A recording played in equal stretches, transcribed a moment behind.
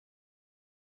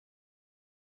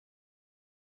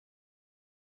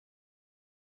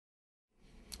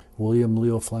William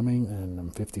Leo Fleming, and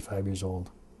I'm 55 years old.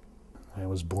 I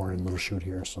was born in Little Chute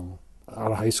here, so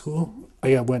out of high school,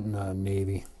 I went in the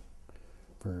Navy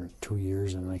for 2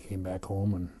 years, and I came back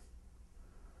home and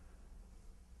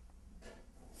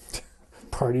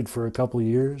partied for a couple of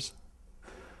years,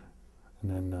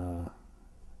 and then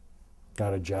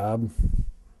got a job,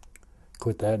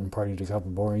 quit that, and partied a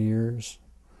couple more years,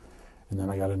 and then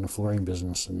I got in the flooring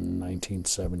business in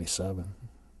 1977.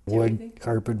 Wood,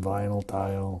 carpet, vinyl,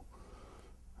 tile,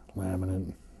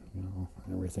 laminate,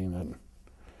 everything that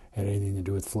had anything to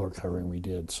do with floor covering we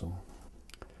did. So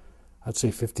I'd say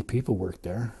 50 people worked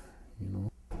there,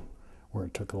 where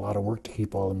it took a lot of work to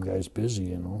keep all them guys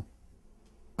busy.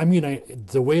 I mean,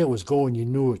 the way it was going, you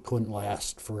knew it couldn't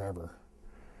last forever.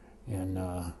 And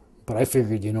but I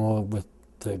figured, with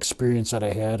the experience that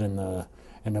I had and the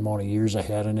amount of years I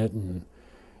had in it and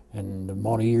the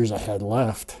amount of years I had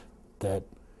left, that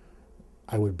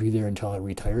I would be there until I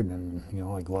retired, and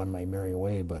I'd go on my merry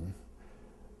way. But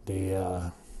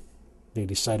they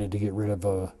decided to get rid of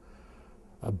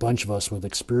a bunch of us with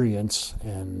experience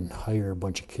and hire a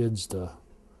bunch of kids to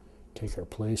take our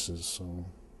places. So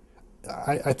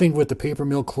I think with the paper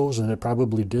mill closing, it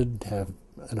probably did have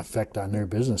an effect on their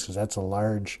business, because that's a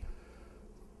large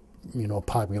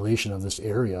population of this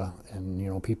area,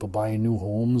 and people buying new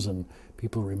homes and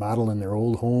people remodeling their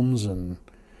old homes, and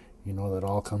that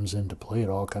all comes into play. It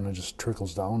all kind of just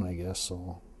trickles down, I guess.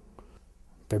 So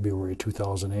February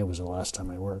 2008 was the last time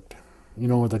I worked.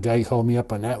 The guy called me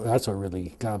up on that. That's what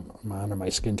really got under my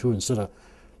skin too. Instead of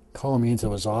calling me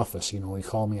into his office, he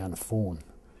called me on the phone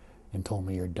and told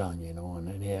me, "You're done,"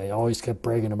 and he always kept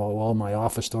bragging about, well, my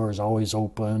office door is always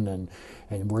open,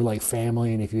 and we're like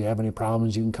family, and if you have any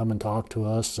problems, you can come and talk to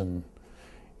us, and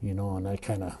and that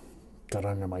kind of got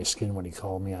under my skin when he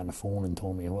called me on the phone and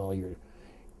told me, well,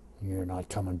 you're not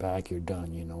coming back, you're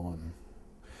done, and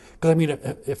because I mean,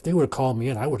 if they would have called me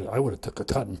in, I would have took a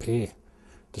cut in pay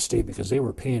to stay, because they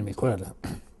were paying me quite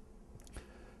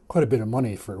a bit of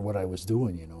money for what I was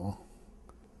doing.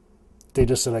 They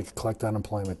just said I could collect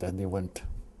unemployment, then they went,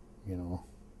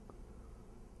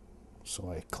 so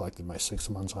I collected my 6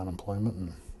 months unemployment,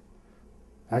 and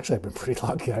actually I've been pretty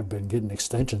lucky. I've been getting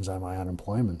extensions on my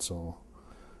unemployment, so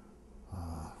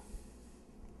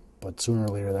but sooner or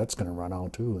later that's going to run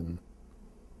out too, and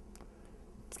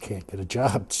can't get a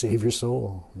job. Save your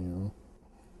soul,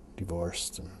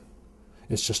 divorced, and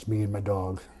it's just me and my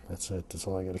dog. That's it. That's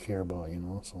all I got to care about,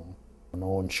 so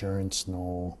no insurance,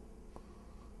 no,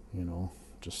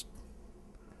 just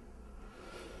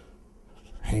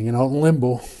hanging out in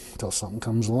limbo until something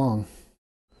comes along.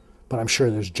 But I'm sure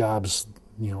there's jobs,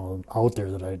 out there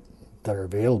that are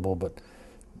available, but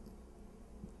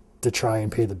to try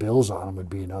and pay the bills on them would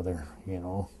be another,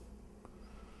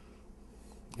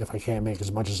 If I can't make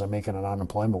as much as I'm making on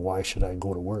unemployment, why should I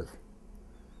go to work?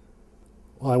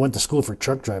 Well, I went to school for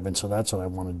truck driving, so that's what I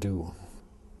want to do.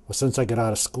 Well, since I got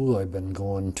out of school, I've been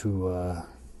going to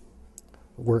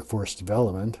workforce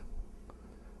development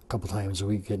a couple times a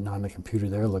week, getting on the computer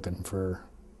there, looking for,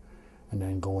 and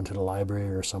then going to the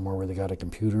library or somewhere where they got a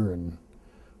computer and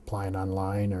applying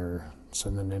online, or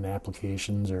sending in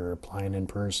applications, or applying in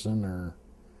person, or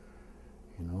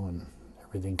and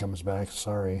everything comes back,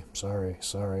 sorry.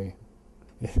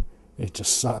 It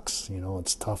just sucks,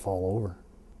 it's tough all over.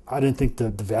 I didn't think the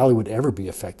valley would ever be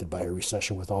affected by a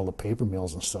recession with all the paper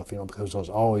mills and stuff, because it was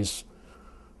always,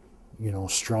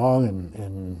 strong,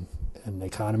 and the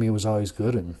economy was always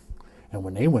good, and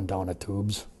when they went down the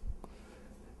tubes,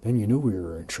 then you knew we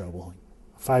were in trouble.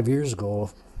 5 years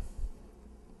ago,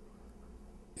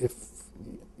 if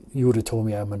you would have told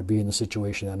me I'm going to be in the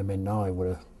situation that I'm in now, I would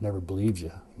have never believed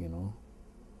you,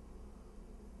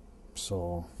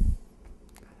 So,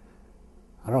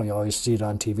 I don't know, you always see it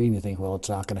on TV and you think, well, it's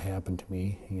not going to happen to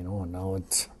me, and now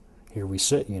here we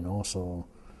sit, so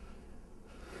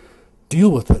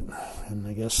deal with it. And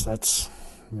I guess that's,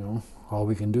 all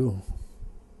we can do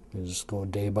is go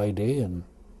day by day and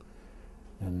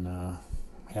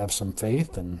have some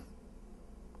faith and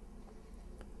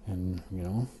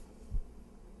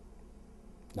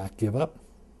not give up.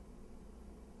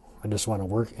 I just want to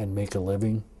work and make a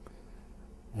living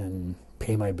and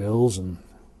pay my bills, and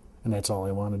that's all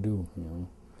I want to do.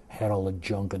 Had all the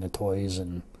junk and the toys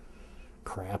and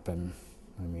crap, and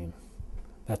I mean,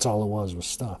 that's all it was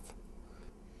stuff.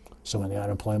 So when the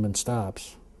unemployment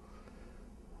stops,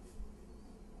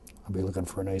 I'll be looking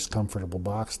for a nice, comfortable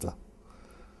box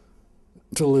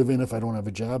to live in if I don't have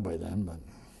a job by then. But